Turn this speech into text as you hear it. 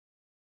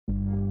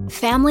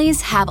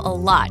Families have a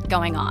lot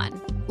going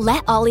on.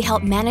 Let Ollie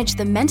help manage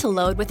the mental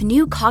load with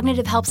new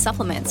cognitive help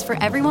supplements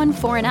for everyone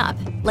 4 and up,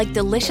 like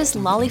delicious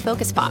Lolly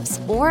Focus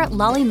Pops or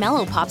Lolly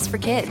Mellow Pops for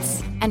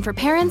kids. And for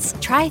parents,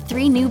 try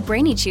 3 new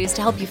Brainy Chews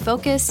to help you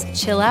focus,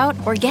 chill out,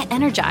 or get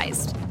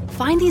energized.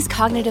 Find these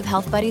cognitive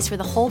health buddies for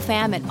the whole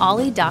fam at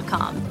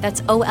ollie.com.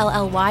 That's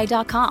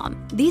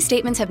OLLY.com. These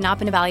statements have not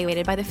been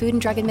evaluated by the Food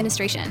and Drug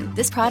Administration.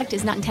 This product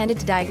is not intended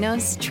to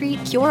diagnose,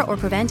 treat, cure, or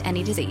prevent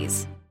any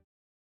disease.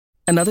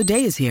 Another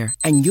day is here,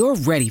 and you're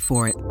ready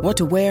for it. What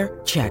to wear?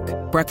 Check.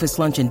 Breakfast,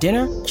 lunch, and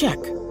dinner?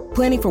 Check.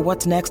 Planning for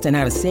what's next and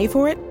how to save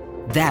for it?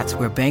 That's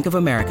where Bank of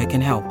America can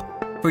help.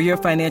 For your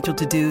financial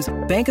to-dos,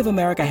 Bank of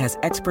America has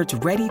experts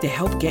ready to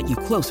help get you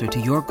closer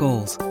to your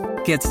goals.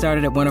 Get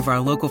started at one of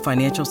our local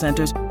financial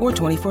centers or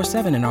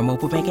 24/7 in our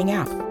mobile banking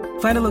app.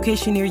 Find a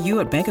location near you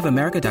at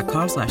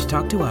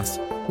bankofamerica.com/talktous.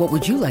 What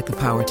would you like the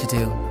power to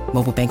do?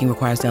 Mobile banking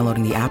requires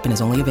downloading the app and is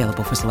only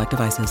available for select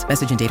devices.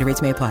 Message and data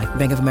rates may apply.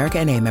 Bank of America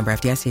N.A., member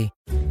FDIC.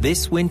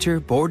 This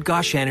winter, Bord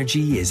Gáis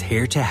Energy is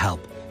here to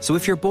help. So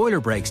if your boiler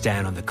breaks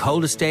down on the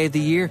coldest day of the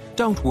year,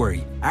 don't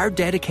worry. Our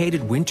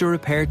dedicated winter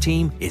repair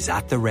team is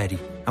at the ready.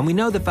 And we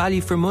know that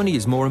value for money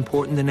is more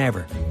important than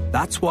ever.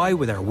 That's why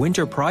with our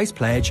winter price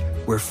pledge,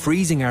 we're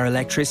freezing our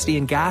electricity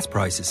and gas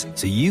prices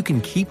so you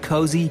can keep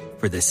cosy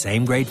for the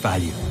same great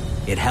value.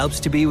 It helps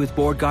to be with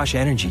Bord Gáis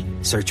Energy.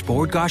 Search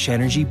Bord Gáis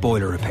Energy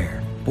Boiler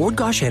Repair. Bord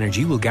Gáis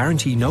Energy will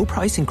guarantee no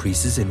price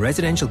increases in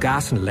residential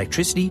gas and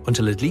electricity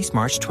until at least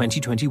March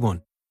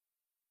 2021.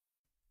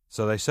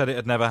 So they said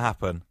it'd never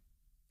happen.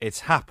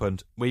 It's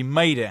happened. We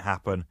made it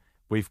happen.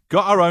 We've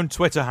got our own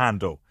Twitter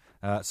handle.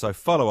 So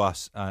follow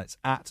us. It's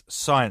at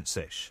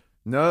ScienceIsh.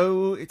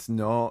 No, it's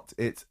not.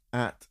 It's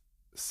at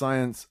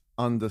science_ish.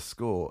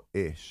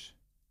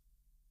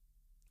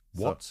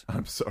 What? So,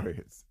 I'm sorry.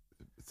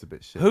 It's a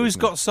bit shit. Who's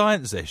got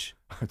ScienceIsh?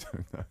 I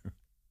don't know.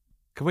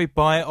 Can we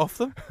buy it off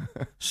them?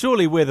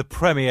 Surely we're the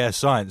premier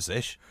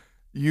ScienceIsh.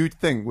 You'd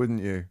think,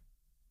 wouldn't you?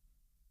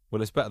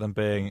 Well, it's better than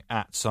being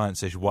at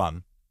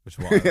ScienceIsh1, which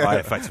is what I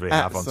effectively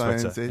have on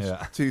Twitter.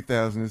 Yeah.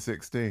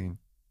 2016.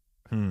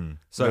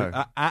 So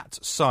No. at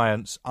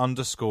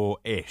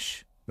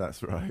science_ish.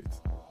 That's right.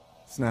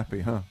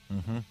 Snappy, huh?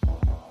 Mm-hmm.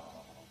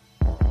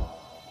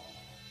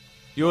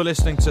 You're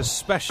listening to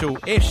Special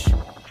Ish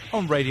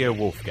on Radio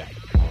Wolfgang.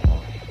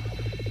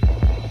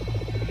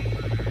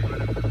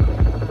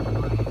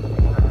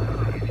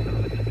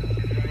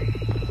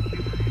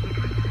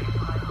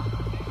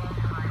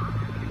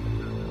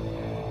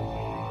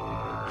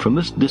 From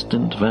this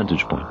distant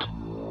vantage point,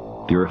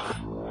 the Earth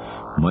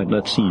might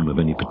not seem of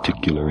any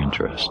particular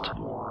interest.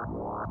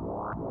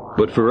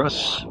 But for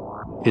us,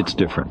 it's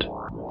different.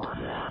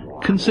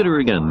 Consider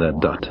again that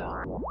dot.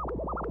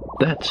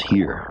 That's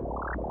here.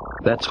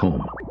 That's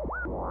home.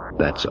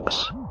 That's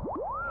us.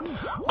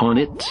 On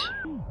it,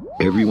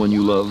 everyone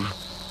you love,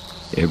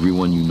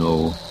 everyone you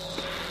know,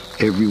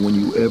 everyone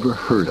you ever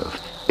heard of,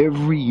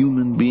 every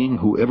human being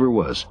who ever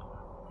was,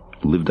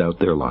 lived out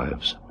their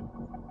lives.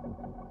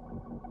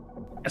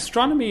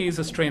 Astronomy is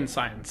a strange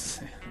science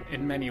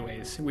in many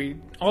ways. We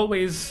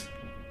always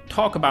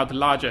talk about the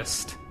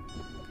largest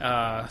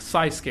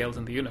size scales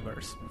in the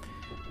universe.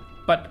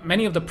 But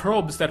many of the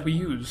probes that we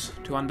use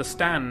to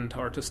understand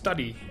or to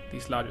study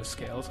these larger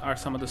scales are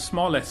some of the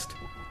smallest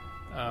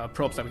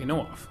probes that we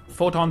know of.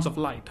 Photons of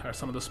light are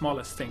some of the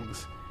smallest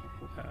things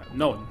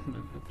known.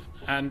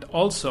 And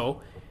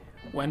also,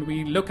 when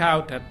we look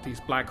out at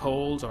these black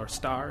holes or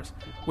stars,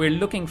 we're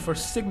looking for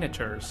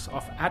signatures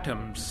of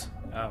atoms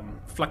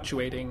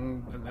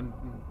fluctuating, and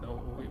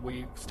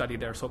we study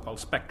their so-called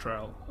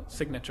spectral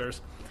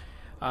signatures.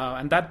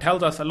 And that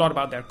tells us a lot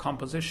about their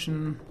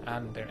composition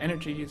and their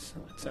energies,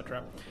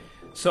 etc.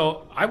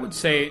 So I would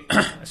say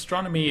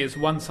astronomy is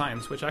one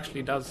science which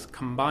actually does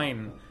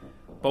combine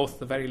both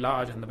the very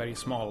large and the very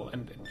small.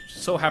 And it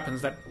so happens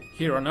that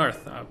here on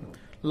Earth,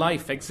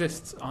 life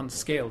exists on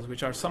scales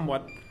which are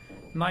somewhat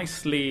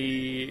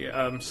nicely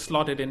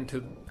slotted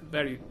into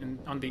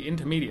on the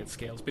intermediate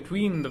scales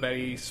between the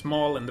very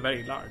small and the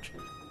very large.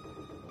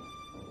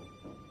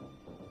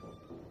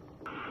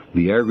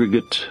 The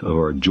aggregate of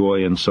our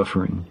joy and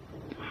suffering,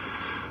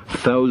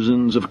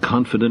 thousands of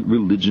confident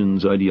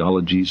religions,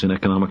 ideologies, and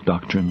economic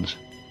doctrines,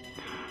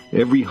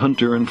 every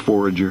hunter and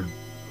forager,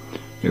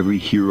 every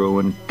hero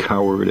and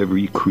coward,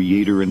 every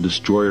creator and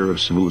destroyer of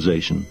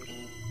civilization,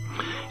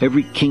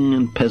 every king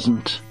and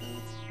peasant,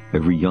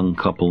 every young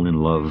couple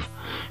in love,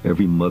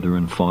 every mother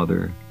and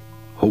father,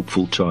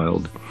 hopeful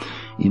child,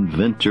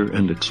 inventor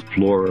and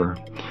explorer,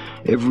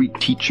 every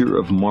teacher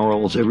of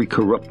morals, every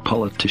corrupt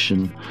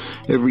politician,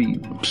 every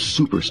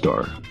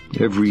superstar,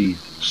 every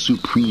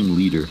supreme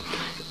leader,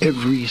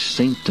 every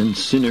saint and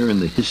sinner in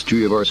the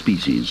history of our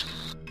species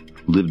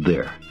lived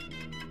there,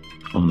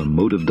 on a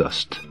mote of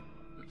dust,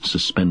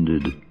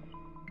 suspended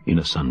in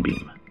a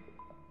sunbeam.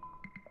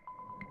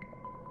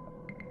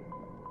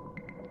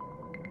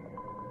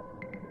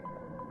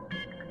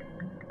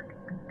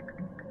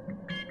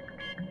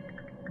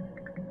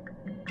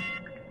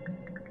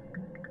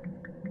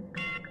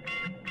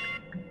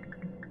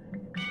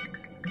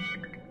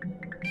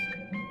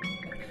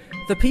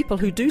 the people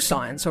who do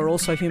science are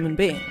also human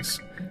beings.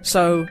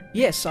 So,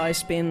 yes, I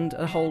spend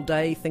a whole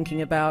day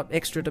thinking about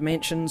extra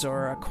dimensions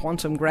or a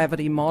quantum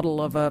gravity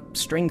model of a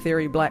string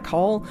theory black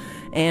hole,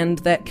 and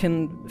that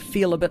can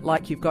feel a bit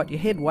like you've got your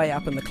head way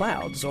up in the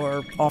clouds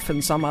or off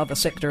in some other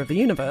sector of the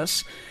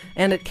universe,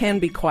 and it can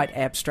be quite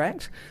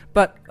abstract.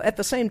 But at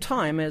the same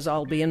time, as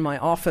I'll be in my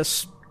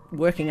office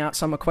working out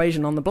some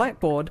equation on the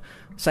blackboard,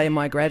 say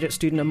my graduate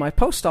student and my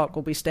postdoc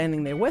will be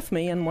standing there with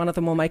me, and one of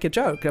them will make a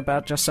joke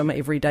about just some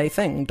everyday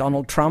thing,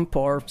 Donald Trump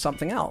or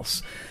something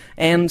else.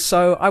 And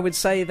so I would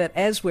say that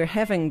as we're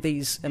having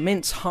these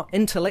immense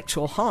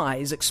intellectual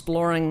highs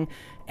exploring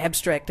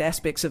abstract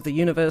aspects of the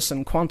universe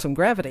and quantum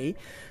gravity,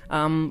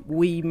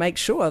 we make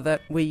sure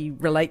that we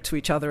relate to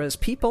each other as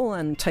people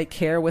and take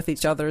care with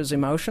each other's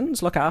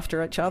emotions, look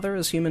after each other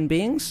as human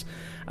beings.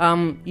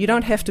 You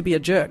don't have to be a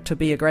jerk to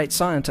be a great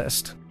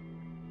scientist.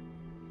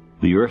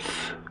 The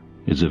Earth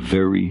is a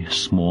very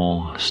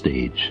small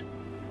stage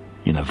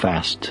in a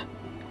vast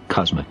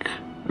cosmic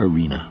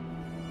arena.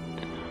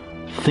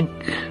 Think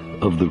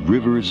of the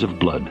rivers of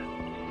blood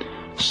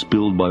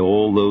spilled by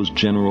all those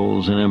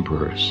generals and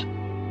emperors,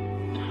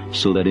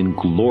 so that in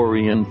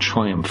glory and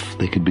triumph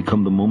they could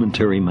become the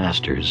momentary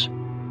masters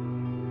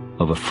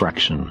of a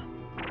fraction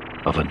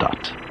of a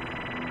dot.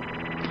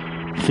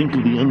 Think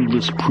of the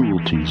endless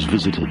cruelties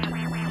visited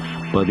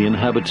by the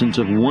inhabitants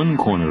of one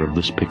corner of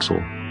this pixel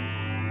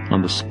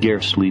on the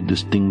scarcely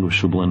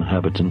distinguishable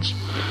inhabitants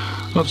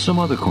of some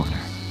other corner.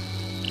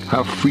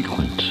 How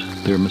frequent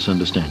their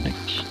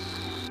misunderstandings,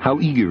 how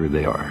eager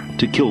they are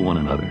to kill one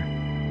another,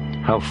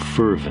 how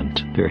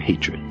fervent their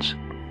hatreds.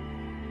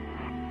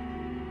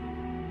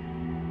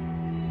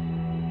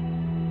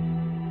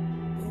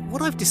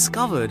 What I've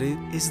discovered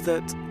is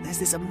that there's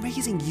this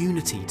amazing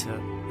unity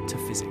to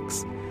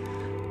physics.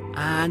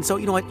 And so,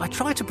 I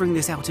try to bring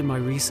this out in my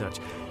research.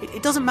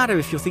 It doesn't matter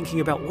if you're thinking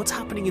about what's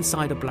happening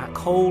inside a black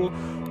hole,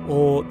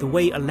 or the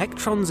way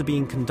electrons are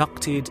being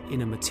conducted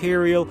in a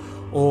material,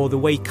 or the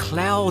way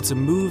clouds are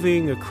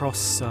moving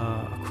across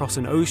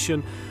an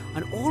ocean.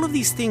 And all of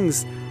these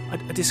things are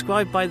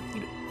described by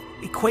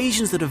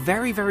equations that are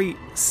very, very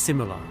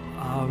similar.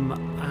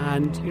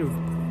 And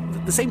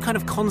the same kind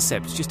of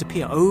concepts just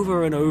appear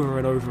over and over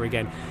and over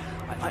again.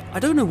 I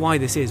don't know why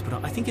this is, but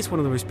I think it's one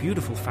of the most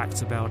beautiful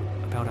facts about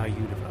our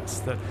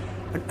universe.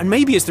 And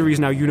maybe it's the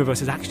reason our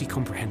universe is actually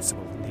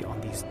comprehensible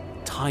on these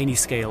tiny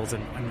scales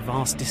and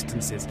vast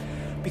distances,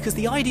 because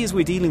the ideas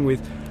we're dealing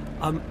with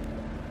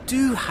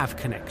do have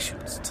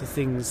connections to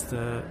things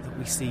that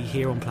we see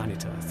here on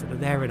planet Earth, that are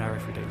there in our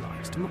everyday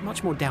lives, to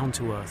much more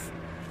down-to-earth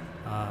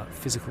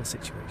physical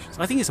situations.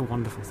 I think it's a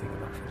wonderful thing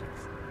about physics.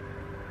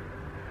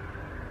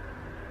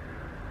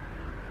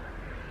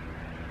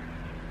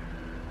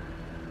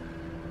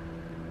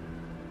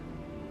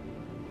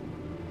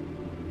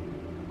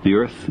 The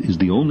Earth is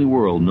the only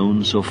world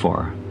known so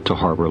far to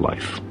harbor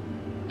life.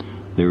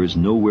 There is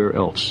nowhere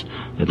else,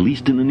 at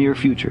least in the near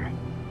future,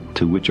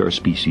 to which our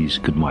species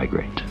could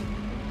migrate.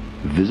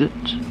 Visit?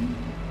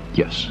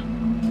 Yes.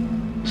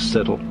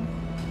 Settle?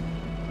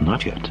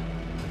 Not yet.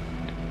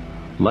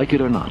 Like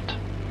it or not,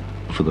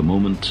 for the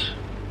moment,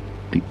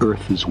 the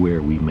Earth is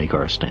where we make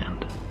our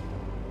stand.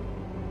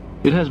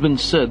 It has been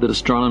said that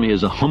astronomy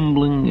is a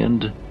humbling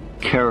and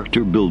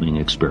character-building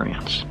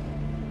experience.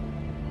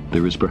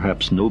 There is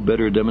perhaps no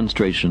better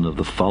demonstration of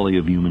the folly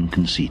of human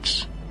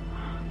conceits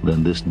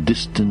than this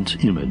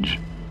distant image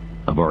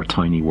of our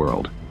tiny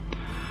world.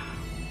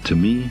 To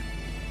me,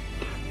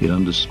 it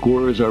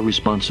underscores our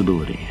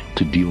responsibility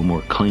to deal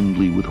more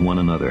kindly with one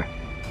another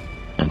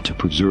and to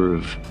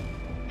preserve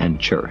and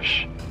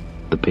cherish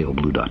the pale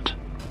blue dot,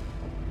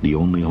 the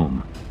only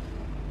home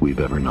we've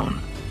ever known.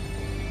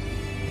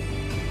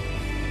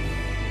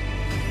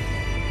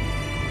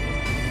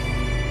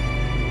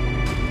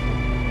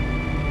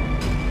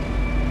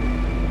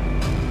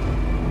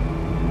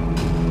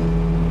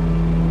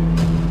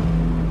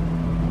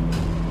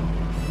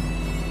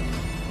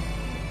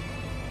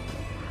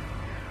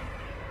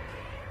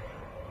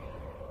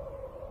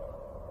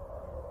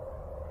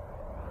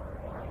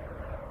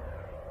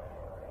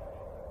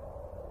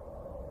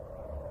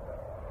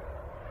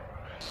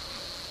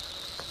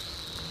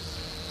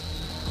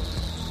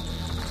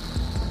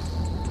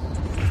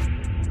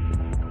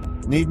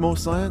 Need more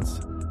science?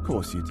 Of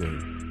course you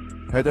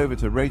do. Head over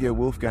to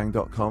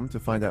radiowolfgang.com to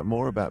find out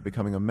more about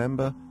becoming a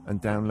member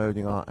and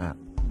downloading our app,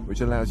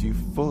 which allows you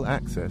full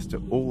access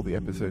to all the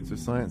episodes of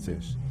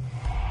Science-ish.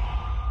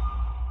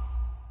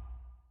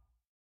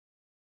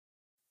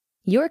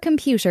 Your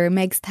computer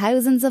makes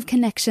thousands of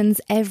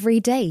connections every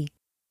day,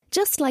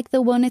 just like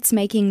the one it's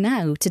making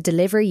now to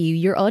deliver you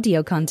your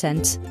audio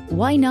content.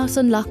 Why not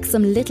unlock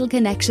some little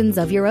connections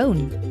of your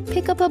own?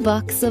 Pick up a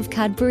box of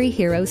Cadbury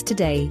Heroes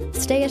today,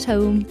 stay at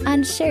home,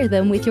 and share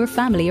them with your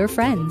family or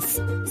friends.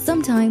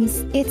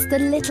 Sometimes it's the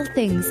little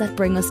things that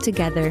bring us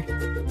together.